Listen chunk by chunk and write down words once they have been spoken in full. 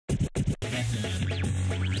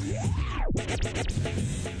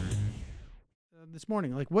This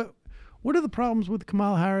morning, like, what are the problems with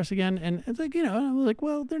Kamala Harris again? And it's like, I was like,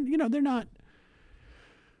 well, they're not,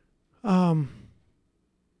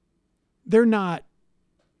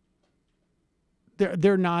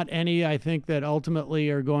 they're not any, I think, that ultimately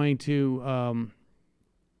are going to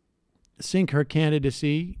sink her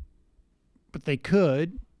candidacy, but they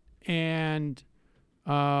could. And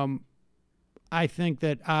I think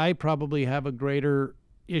that I probably have a greater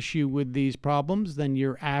issue with these problems than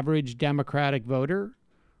your average Democratic voter,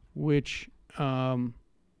 which I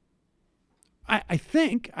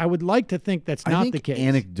think, I would like to think that's not the case.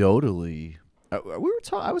 Anecdotally,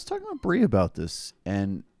 I was talking with Bree about this,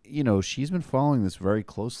 and she's been following this very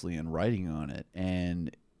closely and writing on it.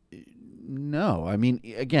 And no, I mean,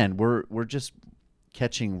 again, we're just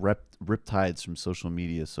catching riptides from social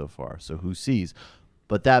media so far. So who sees?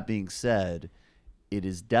 But that being said, it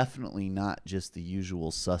is definitely not just the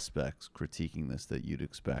usual suspects critiquing this that you'd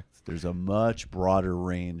expect. There's a much broader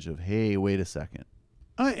range of, hey, wait a second.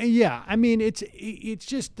 Yeah, I mean, it's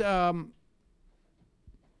just. I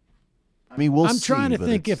mean, we'll see. I'm trying to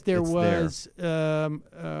think if there was, the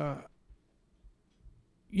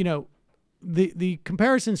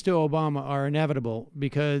comparisons to Obama are inevitable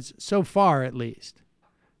because so far, at least,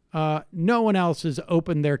 no one else has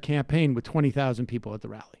opened their campaign with 20,000 people at the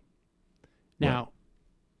rally. Now. Right.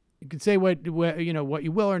 You can say what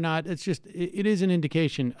you will or not. It's just it is an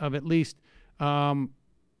indication of at least a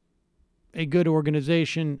good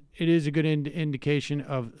organization. It is a good indication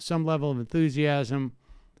of some level of enthusiasm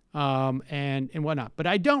and whatnot. But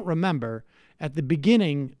I don't remember at the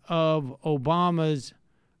beginning of Obama's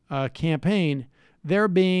campaign there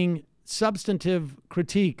being substantive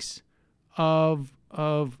critiques of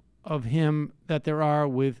him that there are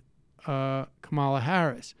with Kamala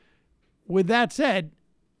Harris. With that said,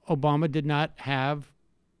 Obama did not have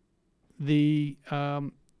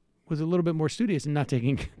was a little bit more studious in not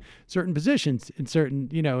taking certain positions in certain,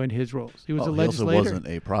 in his roles. He was a legislator. He also wasn't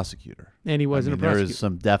a prosecutor. And he wasn't a prosecutor. There is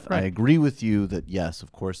some right. I agree with you that, yes,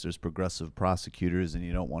 of course, there's progressive prosecutors, and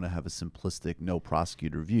you don't want to have a simplistic no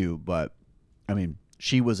prosecutor view. But, I mean,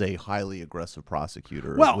 she was a highly aggressive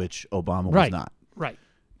prosecutor, which Obama was not. Right.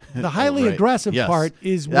 The highly aggressive part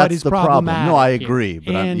is That's what is the problematic. Problem. No, I agree.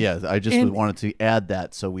 But I just and, wanted to add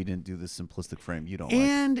that so we didn't do this simplistic frame you don't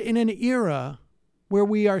and like. In an era where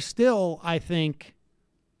we are still, I think,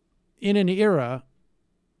 in an era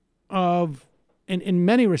of, in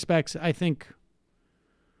many respects, I think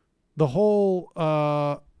the whole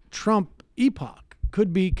Trump epoch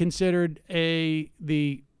could be considered hopefully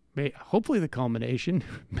the culmination,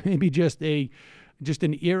 maybe just an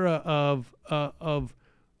era of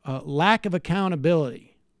lack of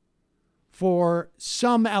accountability for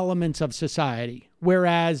some elements of society,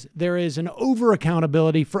 whereas there is an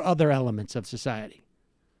over-accountability for other elements of society.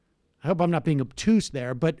 I hope I'm not being obtuse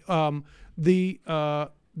there, but the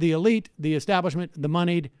elite, the establishment, the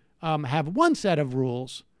moneyed have one set of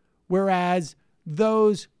rules, whereas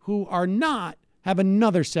those who are not have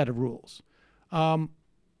another set of rules.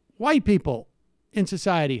 White people in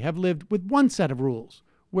society have lived with one set of rules,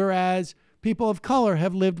 whereas people of color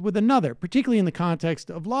have lived with another, particularly in the context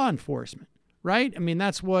of law enforcement, right? I mean,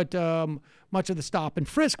 that's what much of the stop and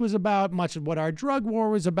frisk was about, much of what our drug war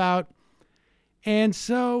was about. And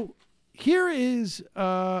so here is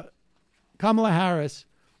Kamala Harris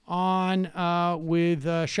on with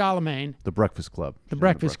Charlamagne. The Breakfast Club. The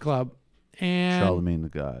Breakfast Club. And Charlamagne Tha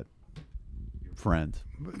God. Friend.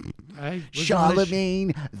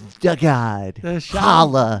 Charlamagne Tha God.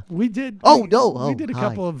 Holla. We did. Oh, no. We did a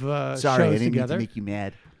couple of Sorry, shows I didn't together. mean to make you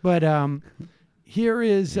mad. But here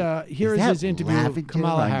is his interview with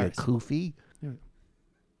Kamala Harris. Kufi?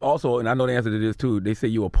 Also, and I know the answer to this too, they say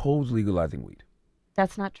you oppose legalizing weed.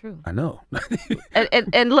 That's not true. I know.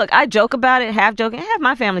 and look, I joke about it, half joking. Half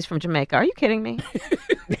my family's from Jamaica. Are you kidding me?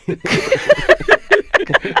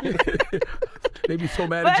 They be so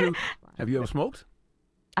mad at you. Have you ever smoked?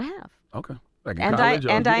 I have. Okay. Like in and college,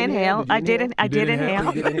 I inhale. I did inhale.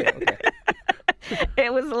 Okay.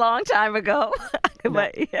 It was a long time ago.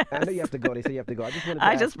 But yes. I know you have to go. They say you have to go.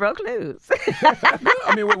 I just broke news.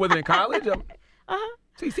 I mean, was it in college?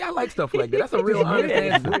 See, I like stuff like that. That's a real honest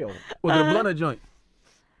answer. Was it a blunt or joint?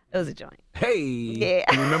 It was a joint. Hey. Yeah.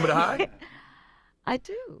 You remember the high? I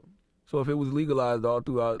do. So if it was legalized all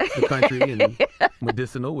throughout the country and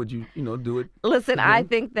medicinal, would you do it? Listen, I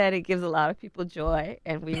think that it gives a lot of people joy,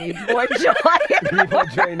 and we need more joy. We need more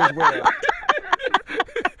joy in this world.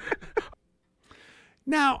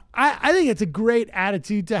 Now, I think it's a great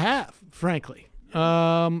attitude to have, frankly.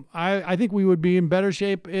 I think we would be in better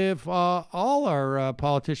shape if all our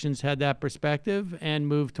politicians had that perspective and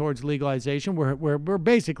moved towards legalization. We're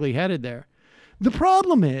basically headed there. The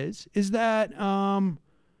problem is that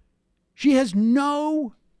she has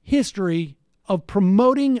no history of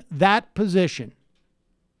promoting that position.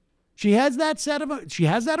 She has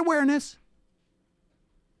that awareness.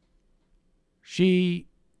 She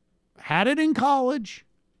had it in college.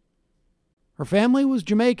 Her family was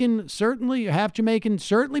Jamaican, certainly, half Jamaican,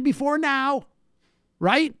 certainly before now,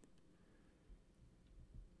 right?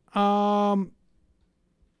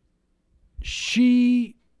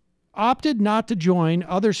 She opted not to join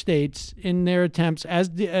other states in their attempts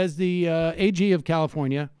as the AG of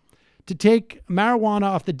California to take marijuana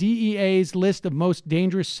off the DEA's list of most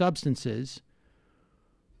dangerous substances.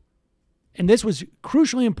 And this was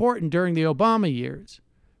crucially important during the Obama years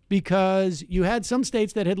because you had some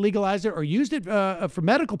states that had legalized it or used it for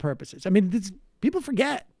medical purposes. I mean, people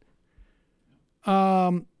forget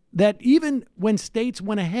that even when states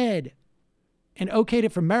went ahead and okayed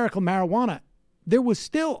it for medical marijuana, there was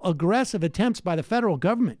still aggressive attempts by the federal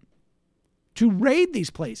government to raid these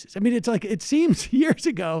places. I mean, it's like, it seems years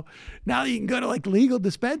ago, now you can go to like legal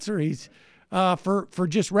dispensaries for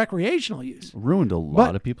just recreational use. Ruined a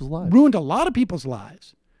lot of people's lives. Ruined a lot of people's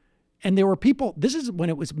lives. And there were people, this is when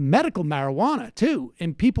it was medical marijuana too,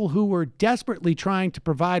 and people who were desperately trying to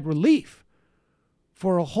provide relief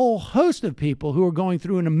for a whole host of people who were going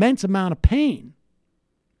through an immense amount of pain.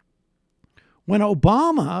 When the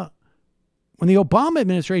Obama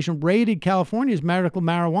administration raided California's medical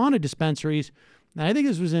marijuana dispensaries, and I think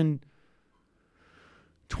this was in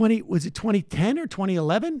 2010 or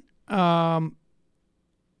 2011?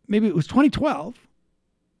 Maybe it was 2012.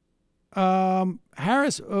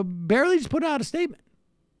 Harris barely just put out a statement.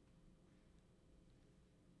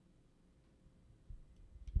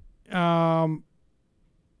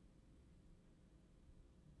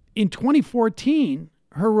 In 2014,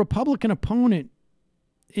 her Republican opponent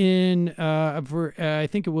I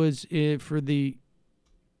think it was this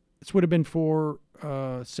would have been for,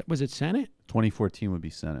 was it Senate? 2014 would be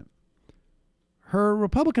Senate. Her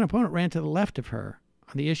Republican opponent ran to the left of her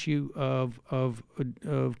on the issue of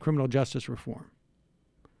criminal justice reform.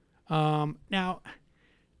 Now,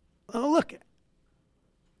 look,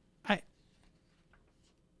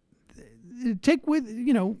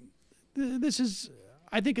 this is,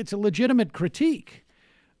 I think it's a legitimate critique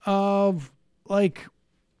of, like,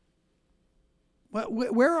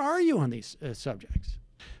 where are you on these subjects?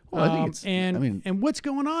 Well, I think and what's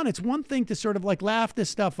going on? It's one thing to sort of like laugh this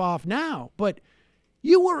stuff off now, but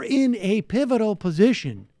you were in a pivotal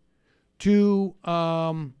position to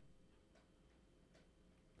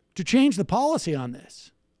change the policy on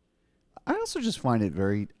this. I also just find it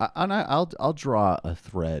very, and I'll draw a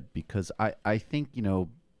thread because I think,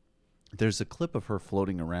 there's a clip of her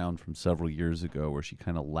floating around from several years ago where she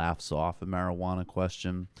kind of laughs off a marijuana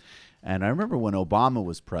question. And I remember when Obama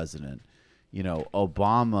was president,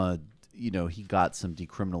 Obama, he got some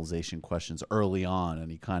decriminalization questions early on,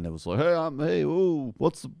 and he kind of was like, "Hey, ooh,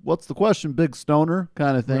 what's the question, big stoner?"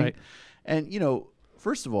 kind of thing. Right. And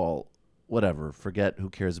first of all, whatever, forget, who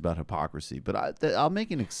cares about hypocrisy? But I'll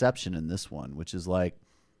make an exception in this one, which is like,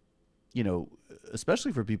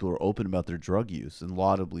 especially for people who are open about their drug use, and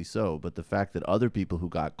laudably so, but the fact that other people who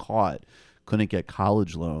got caught couldn't get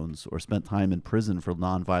college loans or spent time in prison for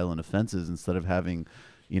nonviolent offenses instead of having,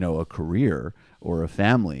 a career or a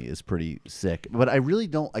family is pretty sick. But I really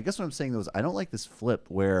don't, I guess what I'm saying though is I don't like this flip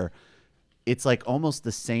where it's like almost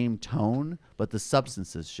the same tone, but the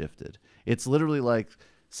substance has shifted. It's literally like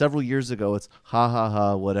several years ago, it's ha ha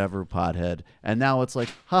ha, whatever, pothead. And now it's like,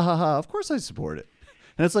 ha ha ha, of course I support it.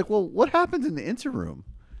 And it's like, well, what happened in the interim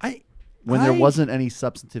when there wasn't any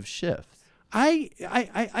substantive shift? I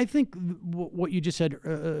think what you just said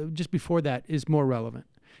just before that is more relevant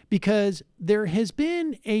because there has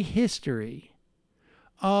been a history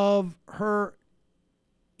of her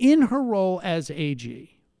in her role as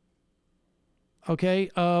AG. Okay,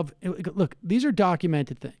 look, these are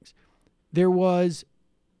documented things. There was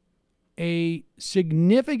a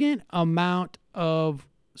significant amount of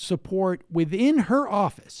support within her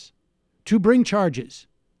office to bring charges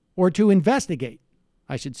or to investigate,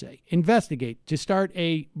 I should say, to start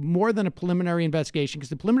more than a preliminary investigation, because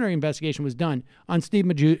the preliminary investigation was done on Steve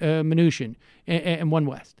Mnuchin and One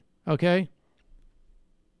West, okay?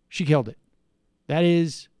 She killed it.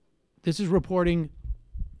 This is reporting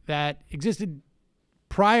that existed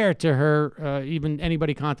prior to her even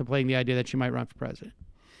anybody contemplating the idea that she might run for president.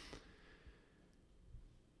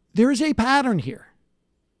 There is a pattern here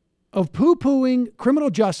of poo-pooing criminal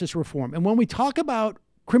justice reform. And when we talk about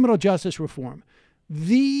criminal justice reform,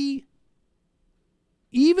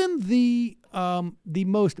 even the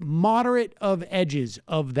most moderate of edges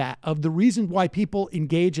of the reason why people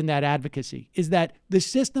engage in that advocacy is that the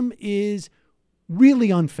system is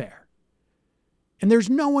really unfair. And there's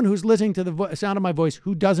no one who's listening to the sound of my voice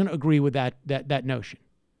who doesn't agree with that notion,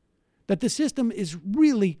 that the system is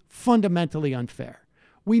really fundamentally unfair.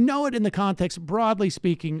 We know it in the context, broadly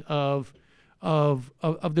speaking, of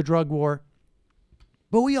the drug war,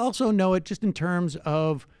 but we also know it just in terms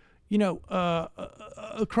of,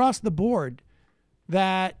 across the board,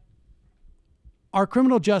 that our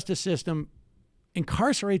criminal justice system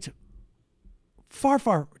incarcerates far,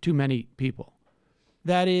 far too many people.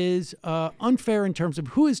 That is unfair in terms of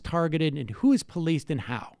who is targeted and who is policed and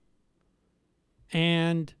how.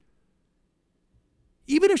 And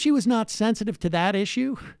even if she was not sensitive to that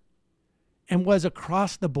issue and was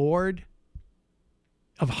across the board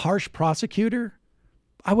of harsh prosecutor,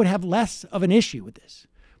 I would have less of an issue with this.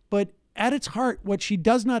 But at its heart, what she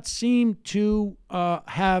does not seem to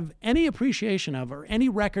have any appreciation of or any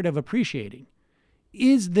record of appreciating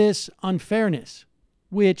is this unfairness,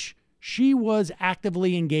 which she was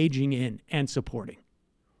actively engaging in and supporting.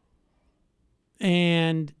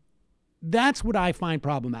 And that's what I find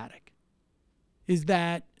problematic, is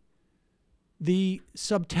that the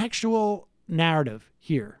subtextual narrative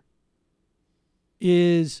here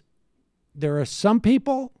is there are some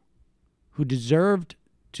people who deserved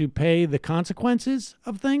to pay the consequences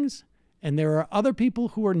of things, and there are other people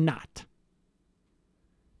who are not.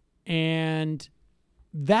 And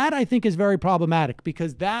that, I think, is very problematic,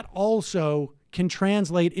 because that also can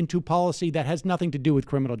translate into policy that has nothing to do with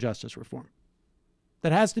criminal justice reform,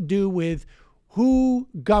 that has to do with who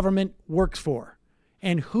government works for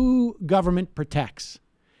and who government protects.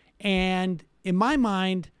 And in my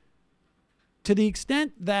mind, to the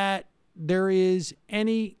extent that there is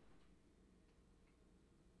any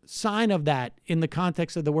sign of that in the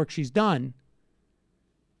context of the work she's done,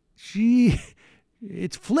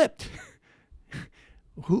 it's flipped,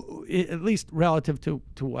 at least relative to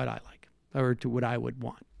what I like or to what I would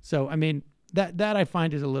want. So, I mean, that I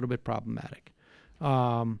find is a little bit problematic.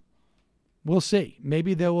 We'll see.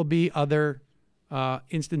 Maybe there will be other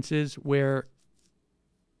instances where,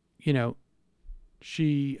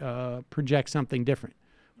 she projects something different.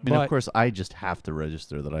 I mean, of course, I just have to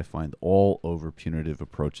register that I find all over punitive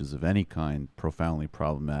approaches of any kind profoundly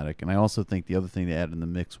problematic. And I also think the other thing to add in the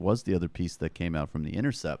mix was the other piece that came out from The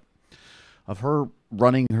Intercept of her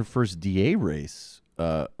running her first DA race,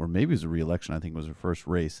 or maybe it was a re-election, I think it was her first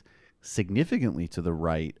race, significantly to the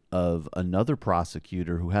right of another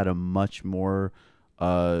prosecutor who had a much more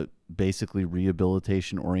basically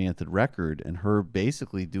rehabilitation-oriented record, and her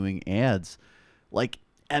basically doing ads like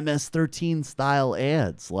MS-13 style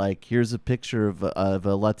ads, like here's a picture of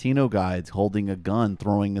a Latino guy holding a gun,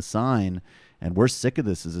 throwing a sign, and we're sick of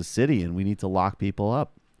this as a city, and we need to lock people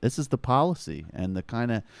up. This is the policy, and the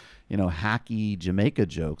kind of, hacky Jamaica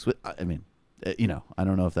jokes. I mean, I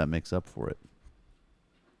don't know if that makes up for it.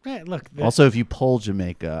 Hey, look. Also, if you poll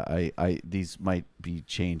Jamaica, these might be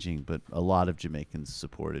changing, but a lot of Jamaicans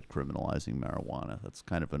supported criminalizing marijuana. That's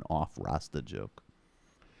kind of an off-Rasta joke.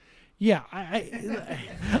 Yeah,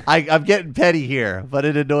 I'm getting petty here, but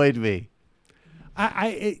it annoyed me.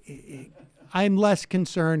 I'm less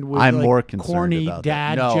concerned with more concerned corny about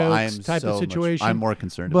dad that. jokes type of situation. I'm more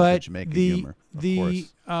concerned about the Jamaican humor, of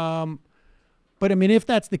course. But I mean, if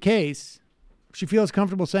that's the case, if she feels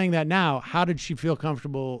comfortable saying that now, how did she feel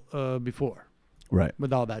comfortable before? Right.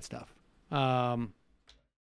 With all that stuff.